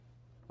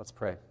Let's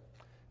pray.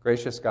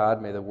 Gracious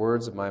God, may the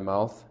words of my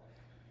mouth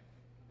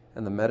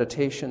and the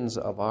meditations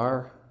of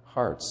our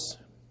hearts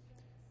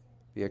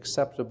be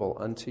acceptable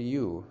unto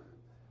you,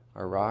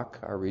 our rock,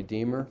 our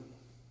Redeemer,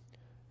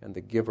 and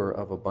the giver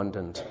of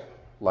abundant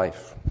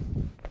life.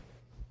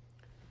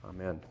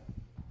 Amen.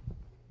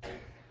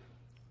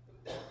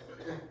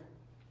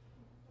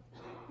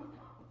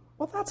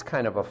 Well, that's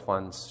kind of a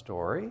fun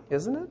story,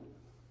 isn't it?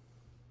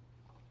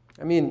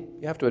 I mean,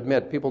 you have to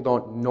admit, people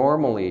don't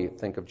normally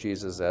think of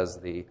Jesus as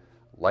the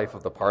life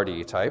of the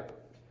party type,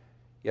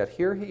 yet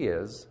here he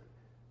is,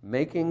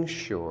 making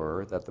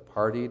sure that the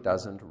party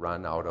doesn't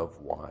run out of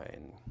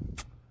wine.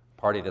 A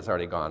party that's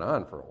already gone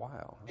on for a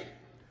while.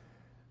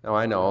 Now,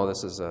 I know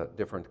this is a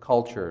different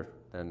culture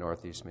than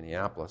Northeast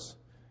Minneapolis.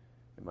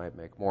 It might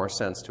make more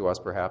sense to us,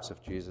 perhaps,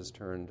 if Jesus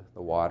turned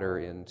the water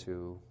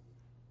into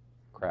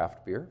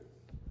craft beer.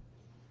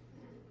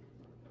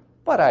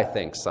 But I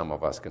think some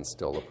of us can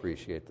still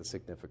appreciate the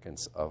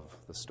significance of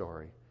the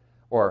story.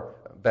 Or,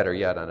 better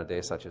yet, on a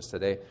day such as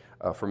today,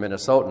 for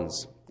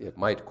Minnesotans, it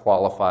might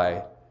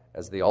qualify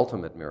as the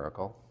ultimate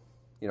miracle.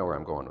 You know where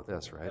I'm going with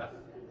this, right?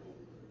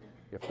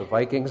 If the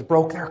Vikings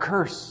broke their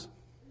curse.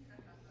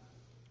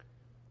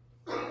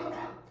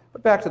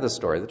 But back to the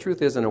story. The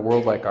truth is, in a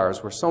world like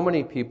ours, where so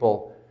many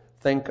people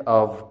think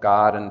of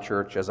God and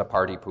church as a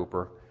party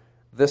pooper,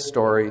 this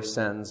story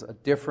sends a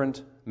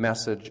different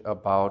message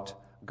about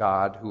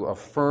God who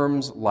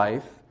affirms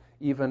life,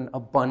 even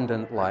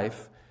abundant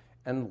life,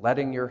 and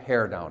letting your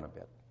hair down a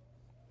bit.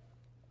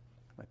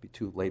 Might be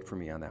too late for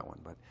me on that one,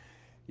 but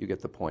you get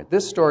the point.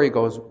 This story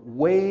goes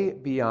way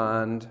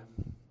beyond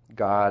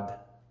God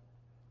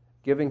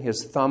giving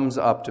his thumbs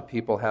up to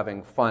people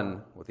having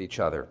fun with each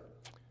other,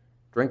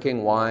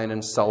 drinking wine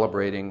and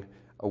celebrating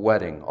a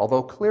wedding,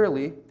 although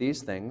clearly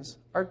these things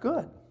are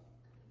good.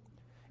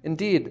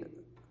 Indeed,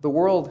 the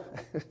world,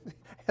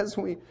 as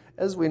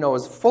we know,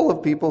 is full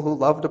of people who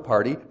love to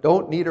party,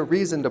 don't need a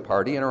reason to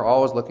party, and are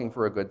always looking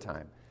for a good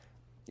time.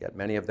 Yet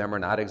many of them are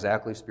not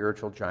exactly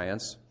spiritual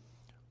giants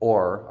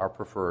or our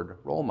preferred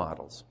role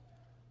models.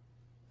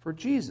 For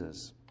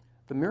Jesus,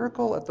 the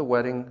miracle at the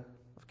wedding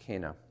of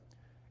Cana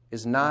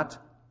is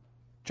not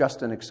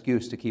just an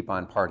excuse to keep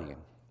on partying.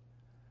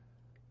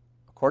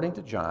 According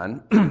to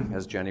John,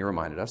 as Jenny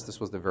reminded us, this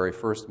was the very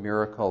first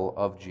miracle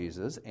of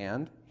Jesus,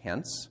 and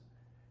hence,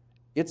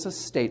 it's a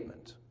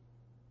statement,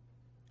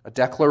 a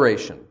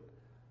declaration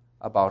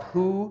about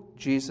who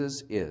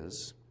Jesus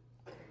is.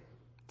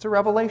 It's a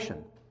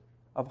revelation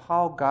of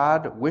how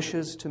God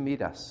wishes to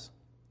meet us.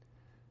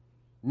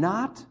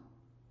 Not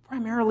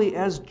primarily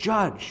as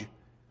judge,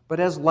 but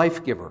as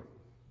life giver.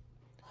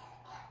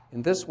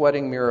 In this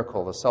wedding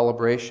miracle, the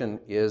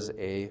celebration is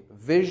a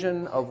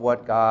vision of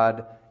what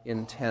God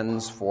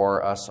intends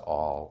for us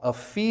all. A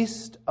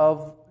feast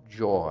of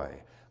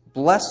joy,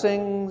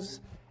 blessings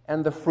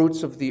and the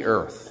fruits of the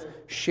earth,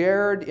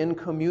 shared in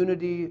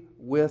community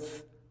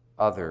with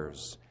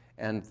others.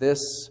 And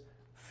this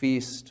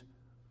feast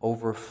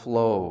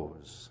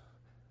overflows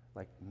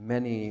like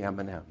many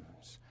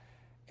M&Ms,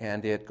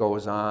 and it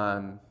goes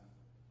on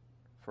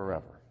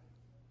forever.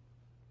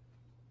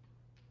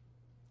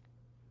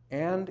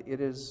 And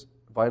it is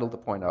vital to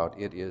point out,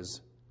 it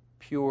is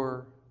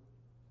pure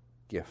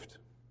gift,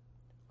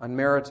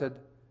 unmerited,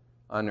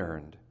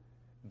 unearned,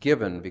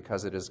 given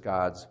because it is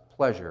God's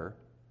pleasure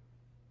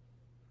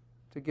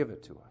to give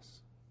it to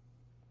us.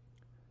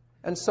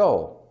 And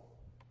so,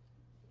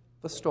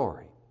 the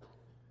story.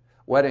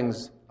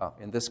 Weddings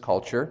in this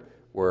culture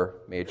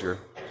were major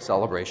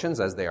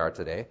celebrations, as they are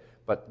today,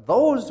 but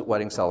those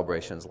wedding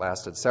celebrations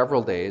lasted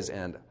several days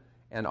and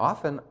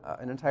often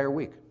an entire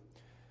week.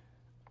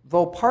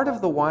 Though part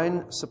of the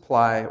wine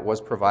supply was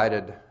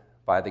provided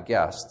by the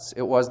guests,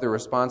 it was the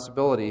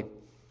responsibility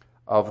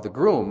of the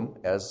groom,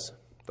 as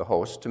the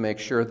host, to make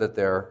sure that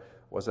there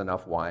was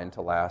enough wine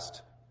to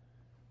last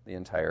the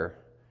entire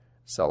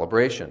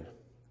celebration.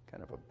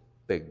 Kind of a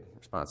big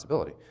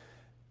responsibility.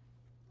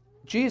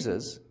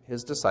 Jesus,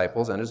 his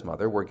disciples, and his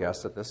mother were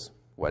guests at this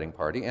wedding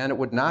party, and it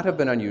would not have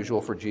been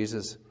unusual for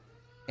Jesus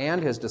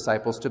and his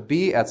disciples to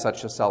be at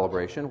such a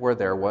celebration where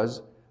there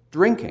was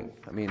drinking.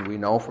 I mean, we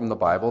know from the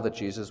Bible that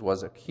Jesus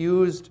was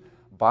accused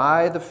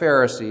by the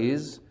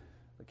Pharisees,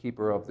 the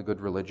keeper of the good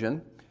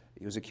religion.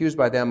 He was accused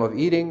by them of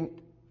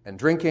eating and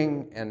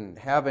drinking and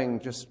having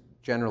just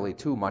generally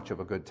too much of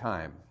a good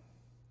time.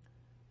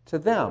 To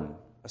them,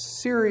 a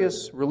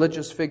serious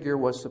religious figure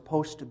was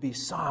supposed to be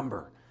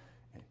somber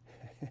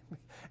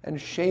and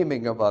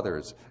shaming of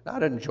others,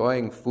 not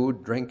enjoying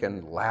food, drink,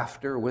 and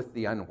laughter with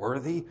the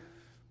unworthy.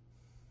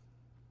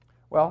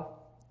 Well,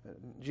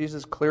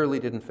 Jesus clearly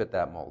didn't fit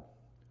that mold.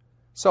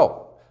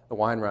 So, the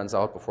wine runs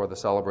out before the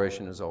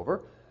celebration is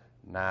over.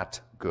 Not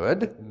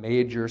good.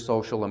 Major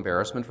social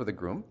embarrassment for the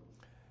groom.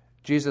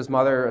 Jesus'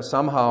 mother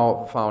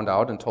somehow found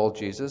out and told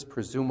Jesus,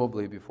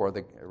 presumably before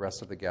the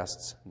rest of the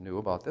guests knew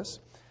about this.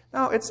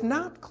 Now, it's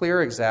not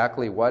clear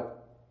exactly what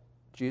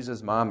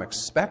Jesus' mom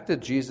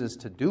expected Jesus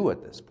to do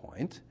at this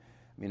point.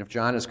 I mean, if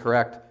John is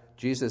correct,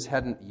 Jesus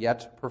hadn't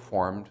yet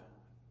performed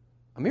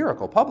a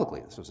miracle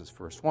publicly. This was his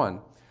first one.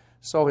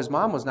 So his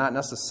mom was not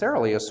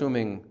necessarily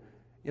assuming,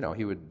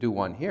 he would do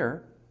one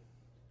here.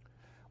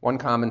 One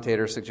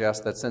commentator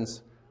suggests that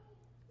since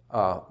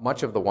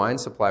much of the wine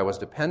supply was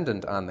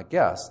dependent on the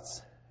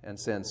guests, and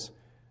since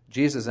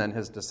Jesus and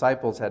his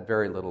disciples had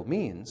very little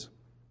means,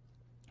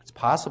 it's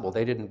possible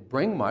they didn't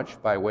bring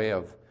much by way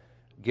of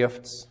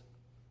gifts,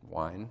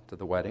 wine, to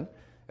the wedding.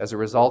 As a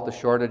result, the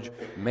shortage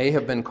may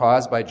have been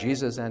caused by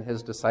Jesus and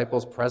his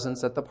disciples'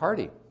 presence at the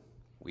party.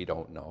 We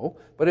don't know.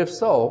 But if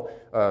so,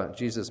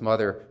 Jesus'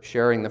 mother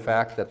sharing the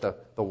fact that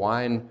the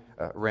wine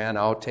ran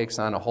out takes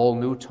on a whole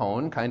new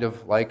tone, kind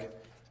of like,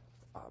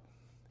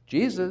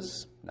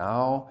 Jesus,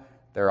 now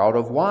they're out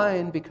of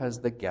wine because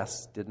the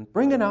guests didn't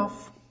bring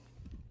enough.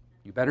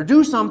 You better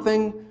do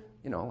something,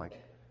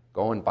 like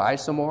go and buy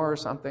some more or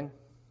something.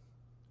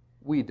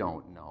 We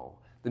don't know.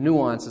 The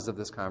nuances of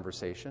this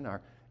conversation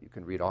you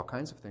can read all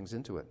kinds of things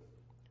into it.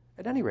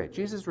 At any rate,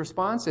 Jesus'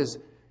 response is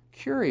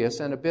curious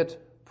and a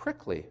bit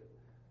prickly.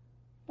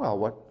 Well,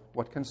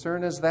 what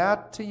concern is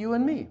that to you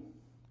and me?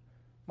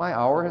 My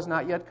hour has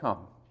not yet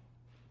come.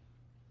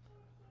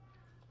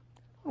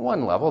 On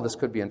one level, this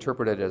could be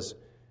interpreted as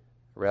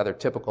a rather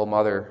typical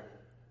mother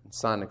and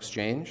son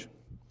exchange.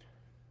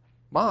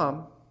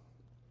 Mom,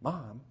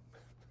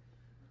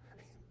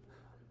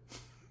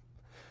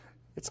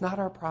 it's not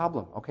our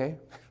problem, okay?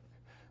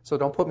 So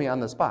don't put me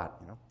on the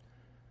spot,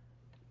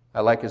 I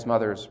like his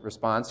mother's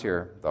response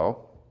here,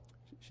 though.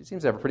 She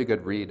seems to have a pretty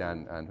good read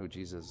on who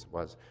Jesus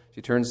was.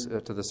 She turns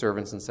to the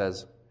servants and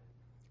says,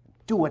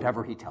 do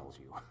whatever he tells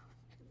you.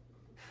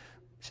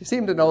 She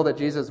seemed to know that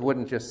Jesus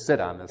wouldn't just sit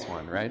on this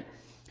one, right?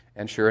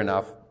 And sure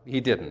enough,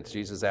 he didn't.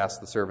 Jesus asked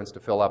the servants to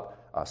fill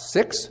up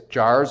 6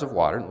 jars of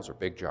water, and those are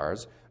big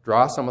jars,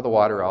 draw some of the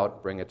water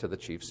out, bring it to the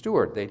chief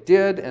steward. They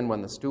did, and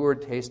when the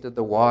steward tasted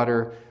the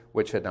water,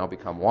 which had now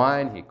become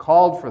wine, he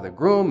called for the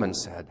groom and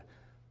said,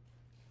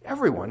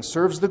 everyone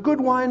serves the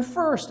good wine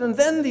first, and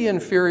then the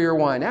inferior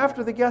wine,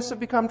 after the guests have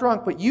become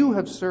drunk, but you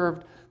have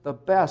served the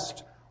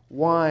best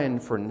wine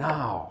for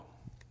now.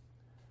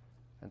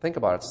 And think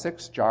about it,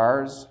 6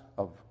 jars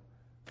of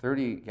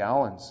 30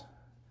 gallons.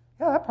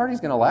 Yeah, that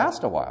party's going to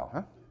last a while,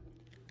 huh?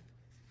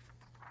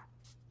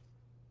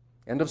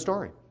 End of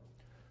story.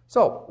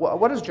 So,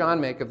 what does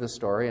John make of this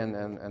story,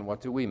 and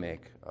what do we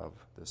make of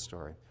this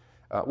story?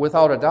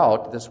 Without a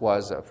doubt, this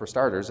was, for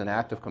starters, an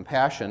act of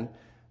compassion,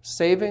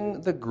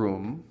 saving the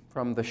groom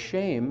from the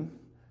shame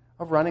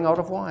of running out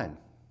of wine.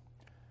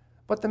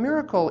 But the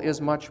miracle is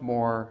much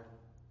more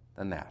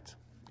than that.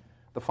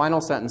 The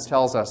final sentence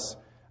tells us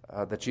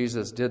that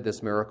Jesus did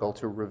this miracle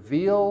to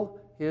reveal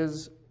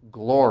his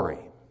glory.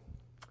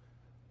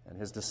 And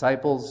his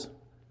disciples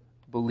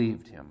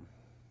believed him.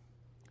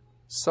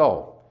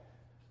 So,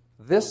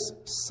 this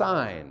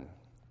sign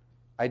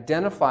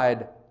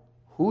identified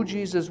who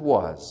Jesus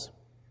was,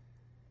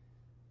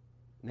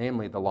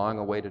 namely the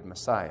long-awaited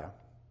Messiah.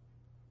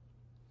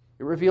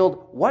 It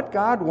revealed what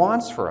God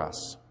wants for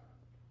us,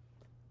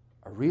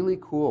 a really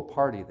cool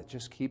party that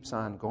just keeps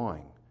on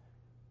going.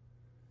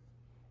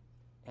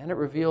 And it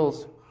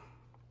reveals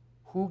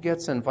who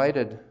gets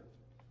invited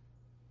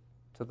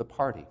to the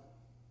party.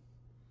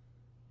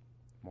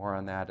 More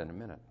on that in a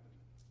minute.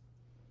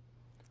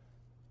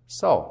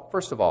 So,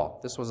 first of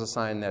all, this was a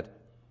sign that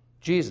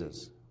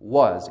Jesus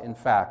was, in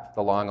fact,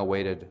 the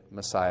long-awaited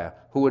Messiah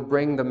who would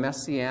bring the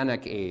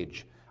Messianic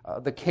age,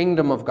 the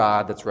kingdom of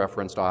God that's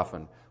referenced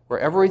often, where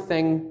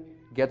everything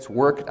gets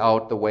worked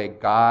out the way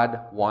God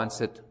wants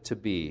it to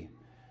be.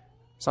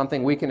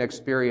 Something we can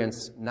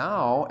experience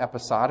now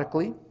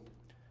episodically,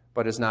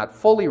 but is not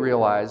fully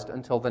realized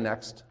until the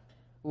next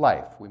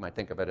life. We might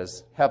think of it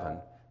as heaven,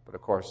 but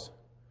of course,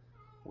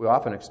 we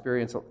often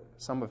experience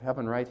some of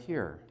heaven right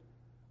here,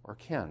 or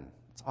can.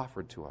 It's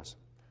offered to us.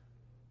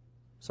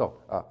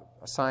 So,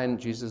 a sign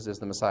Jesus is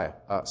the Messiah.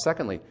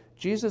 Secondly,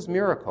 Jesus'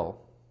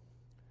 miracle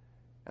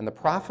and the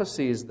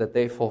prophecies that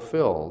they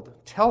fulfilled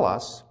tell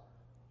us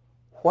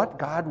what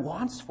God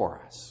wants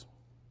for us.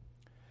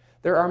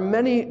 There are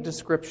many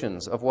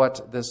descriptions of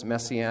what this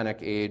Messianic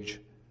age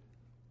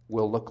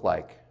will look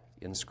like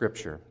in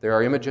Scripture. There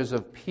are images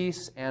of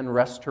peace and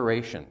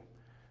restoration,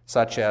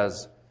 such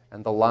as,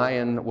 and the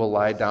lion will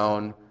lie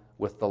down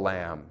with the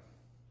lamb.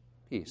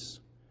 Peace.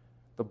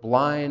 The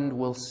blind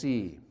will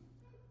see.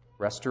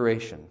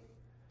 Restoration.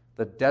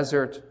 The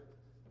desert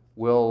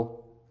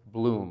will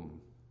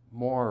bloom.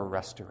 More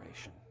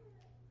restoration.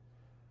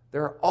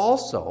 There are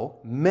also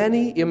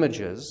many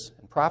images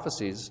and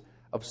prophecies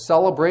of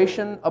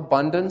celebration,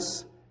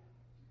 abundance,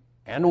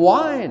 and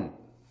wine.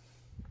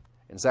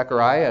 In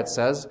Zechariah it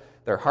says,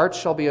 their hearts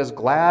shall be as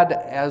glad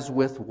as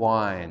with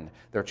wine.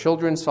 Their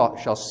children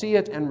shall see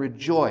it and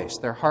rejoice.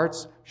 Their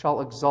hearts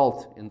shall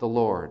exult in the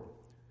Lord.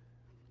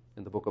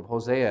 In the book of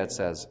Hosea it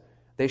says,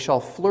 they shall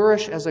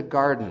flourish as a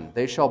garden.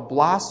 They shall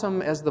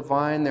blossom as the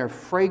vine. Their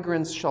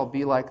fragrance shall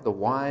be like the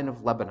wine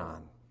of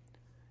Lebanon.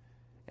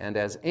 And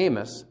as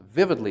Amos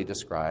vividly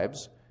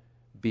describes,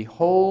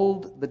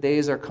 behold, the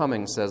days are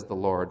coming, says the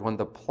Lord, when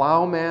the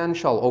plowman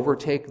shall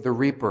overtake the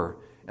reaper,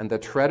 and the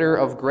treader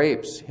of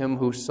grapes him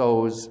who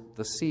sows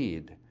the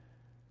seed.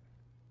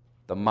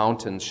 The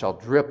mountains shall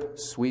drip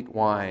sweet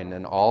wine,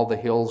 and all the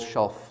hills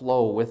shall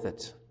flow with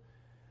it.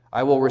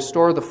 I will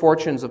restore the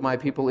fortunes of my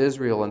people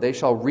Israel, and they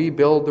shall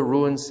rebuild the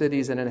ruined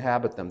cities and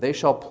inhabit them. They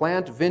shall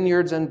plant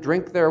vineyards and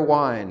drink their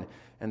wine,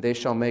 and they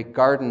shall make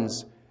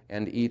gardens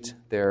and eat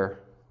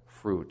their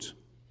fruit.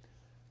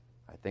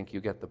 I think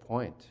you get the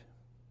point.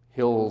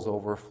 Hills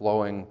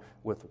overflowing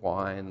with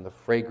wine, the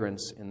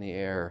fragrance in the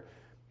air.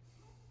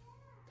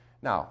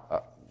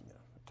 Now,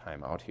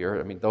 time out here.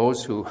 I mean,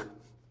 those who,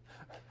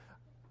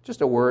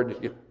 just a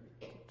word,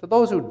 to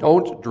those who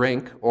don't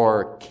drink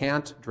or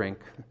can't drink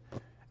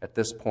at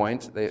this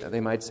point, they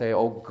might say,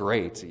 oh,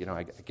 great,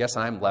 I guess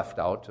I'm left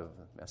out of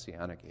the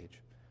Messianic age.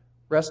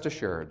 Rest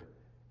assured,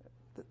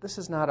 this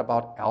is not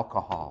about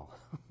alcohol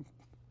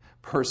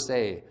per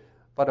se,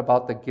 but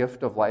about the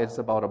gift of life. It's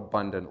about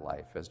abundant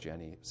life, as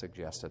Jenny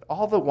suggested.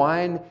 All the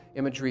wine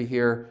imagery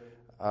here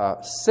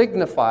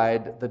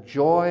signified the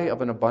joy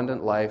of an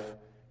abundant life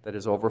that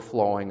is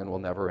overflowing and will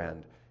never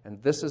end. And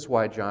this is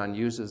why John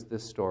uses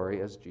this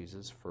story as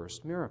Jesus'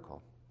 first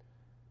miracle.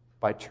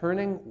 By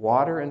turning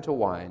water into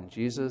wine,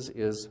 Jesus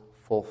is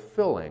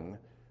fulfilling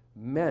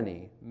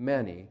many,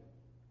 many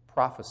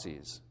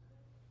prophecies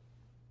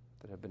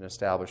that have been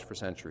established for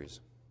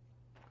centuries.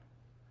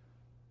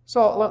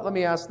 So let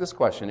me ask this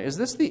question. Is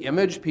this the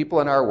image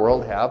people in our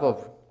world have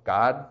of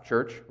God,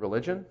 church,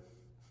 religion?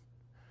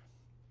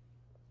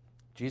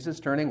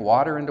 Jesus turning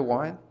water into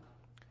wine?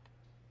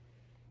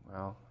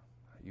 Well,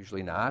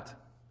 usually not.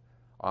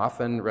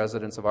 Often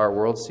residents of our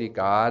world see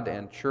God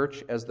and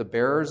church as the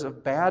bearers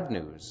of bad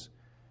news,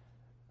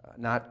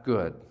 not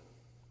good.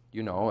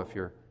 If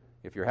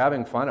you're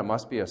having fun, it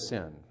must be a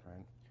sin.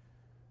 Right?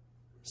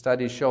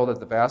 Studies show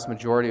that the vast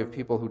majority of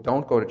people who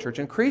don't go to church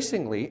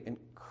increasingly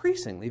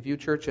view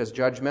church as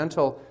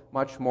judgmental,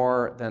 much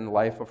more than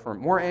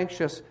life-affirming, more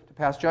anxious to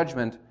pass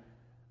judgment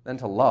than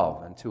to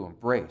love and to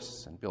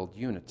embrace and build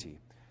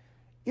unity.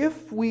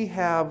 If we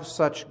have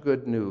such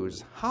good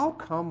news, how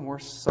come we're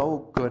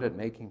so good at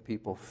making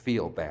people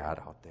feel bad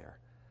out there?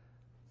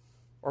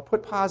 Or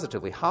put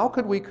positively, how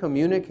could we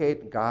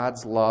communicate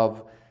God's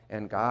love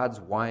and God's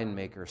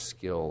winemaker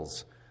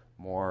skills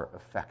more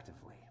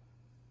effectively?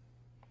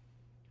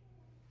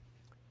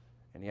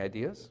 Any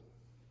ideas?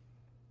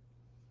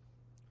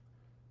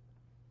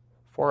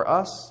 For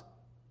us,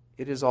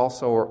 it is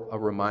also a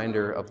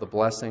reminder of the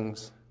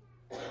blessings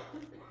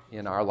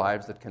in our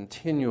lives that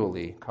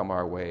continually come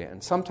our way.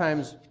 And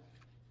sometimes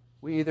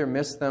we either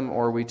miss them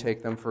or we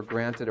take them for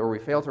granted, or we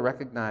fail to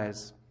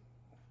recognize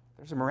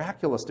there's a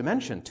miraculous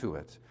dimension to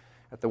it.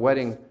 At the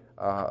wedding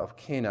of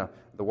Cana,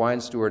 the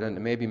wine steward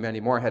and maybe many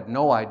more had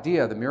no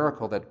idea the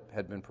miracle that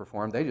had been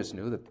performed. They just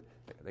knew that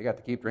they got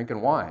to keep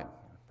drinking wine.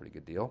 Pretty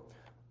good deal.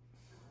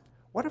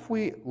 What if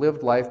we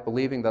lived life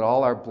believing that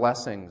all our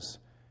blessings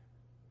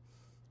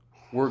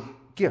were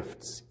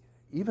gifts,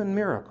 even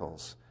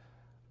miracles,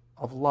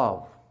 of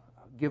love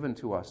given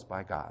to us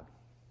by God?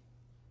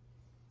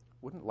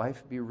 Wouldn't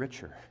life be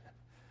richer?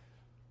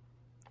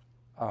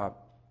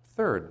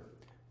 Third,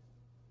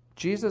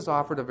 Jesus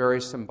offered a very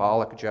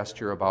symbolic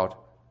gesture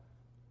about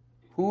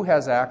who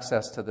has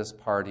access to this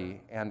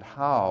party and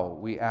how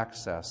we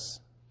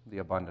access the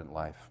abundant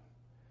life.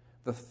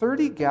 The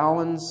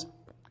 30-gallon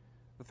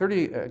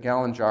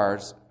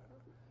jars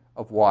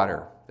of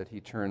water that he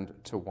turned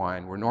to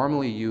wine were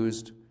normally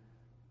used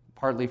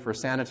partly for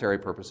sanitary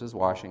purposes,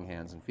 washing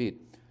hands and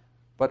feet,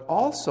 but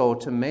also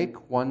to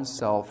make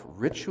oneself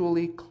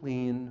ritually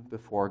clean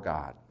before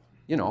God.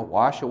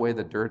 Wash away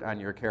the dirt on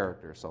your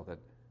character so that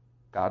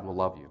God will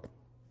love you.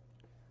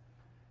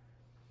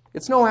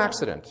 It's no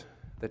accident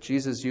that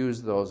Jesus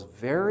used those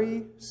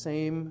very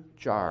same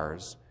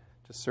jars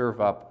to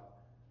serve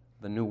up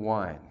the new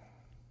wine.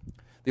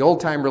 The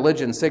old-time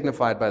religion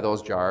signified by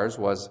those jars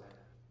was,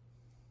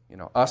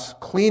 us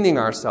cleaning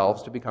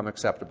ourselves to become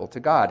acceptable to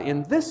God.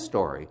 In this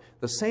story,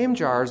 the same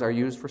jars are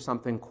used for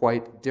something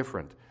quite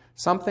different,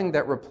 something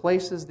that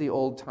replaces the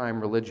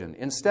old-time religion.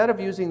 Instead of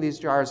using these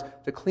jars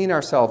to clean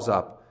ourselves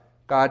up,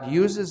 God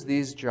uses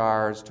these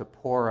jars to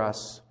pour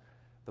us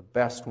the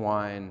best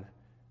wine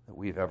that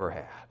we've ever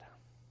had.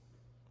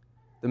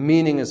 The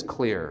meaning is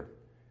clear.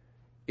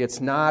 It's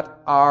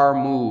not our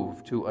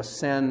move to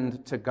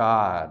ascend to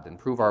God and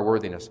prove our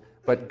worthiness,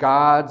 but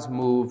God's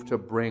move to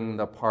bring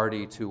the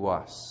party to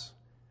us.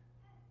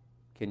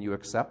 Can you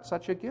accept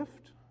such a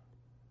gift?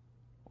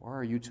 Or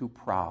are you too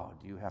proud?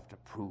 You have to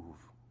prove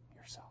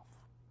yourself.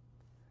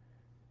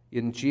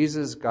 In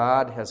Jesus,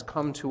 God has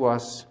come to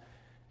us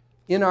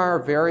in our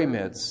very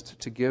midst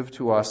to give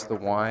to us the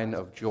wine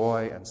of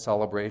joy and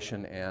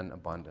celebration and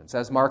abundance.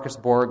 As Marcus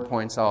Borg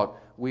points out,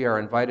 we are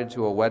invited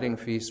to a wedding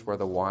feast where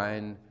the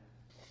wine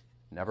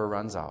never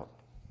runs out.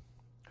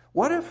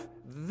 What if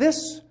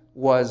this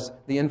was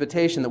the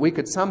invitation that we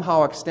could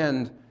somehow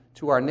extend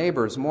to our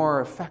neighbors more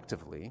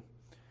effectively?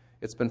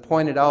 It's been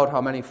pointed out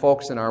how many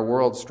folks in our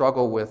world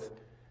struggle with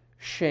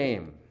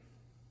shame.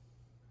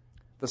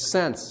 The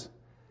sense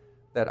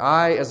that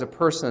I, as a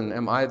person,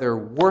 am either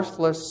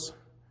worthless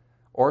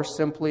or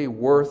simply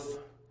worth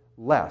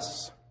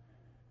less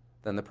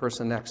than the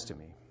person next to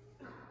me.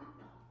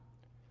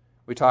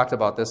 We talked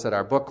about this at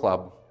our book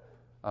club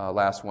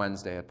last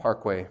Wednesday at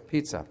Parkway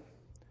Pizza.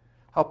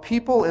 How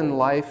people in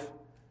life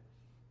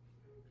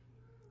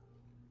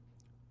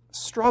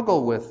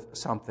struggle with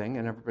something,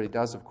 and everybody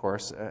does, of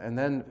course, and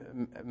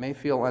then may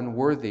feel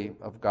unworthy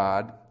of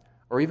God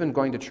or even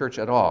going to church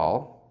at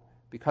all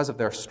because of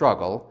their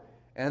struggle,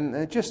 and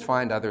they just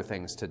find other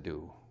things to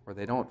do where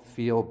they don't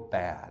feel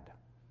bad.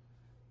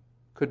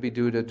 Could be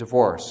due to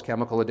divorce,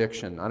 chemical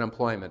addiction,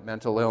 unemployment,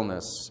 mental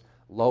illness,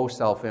 low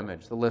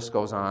self-image. The list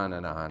goes on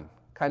and on.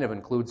 Kind of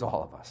includes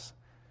all of us.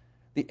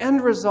 The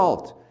end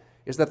result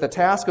is that the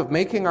task of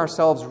making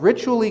ourselves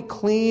ritually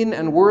clean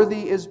and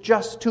worthy is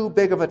just too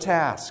big of a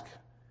task.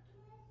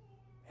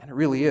 And it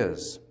really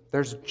is.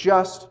 There's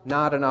just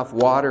not enough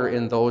water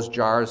in those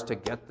jars to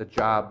get the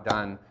job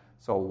done,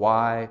 so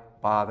why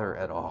bother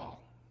at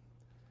all?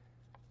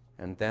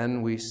 And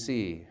then we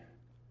see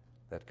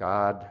that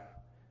God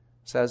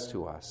says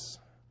to us,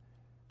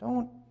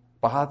 don't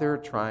bother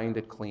trying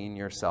to clean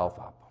yourself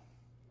up.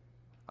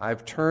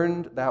 I've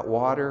turned that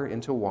water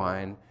into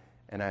wine,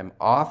 and I'm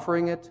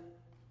offering it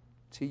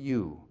to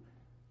you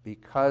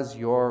because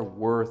you're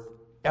worth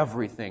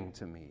everything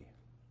to me.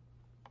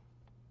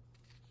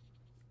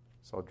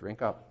 So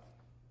drink up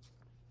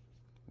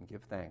and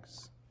give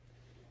thanks.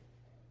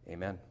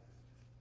 Amen.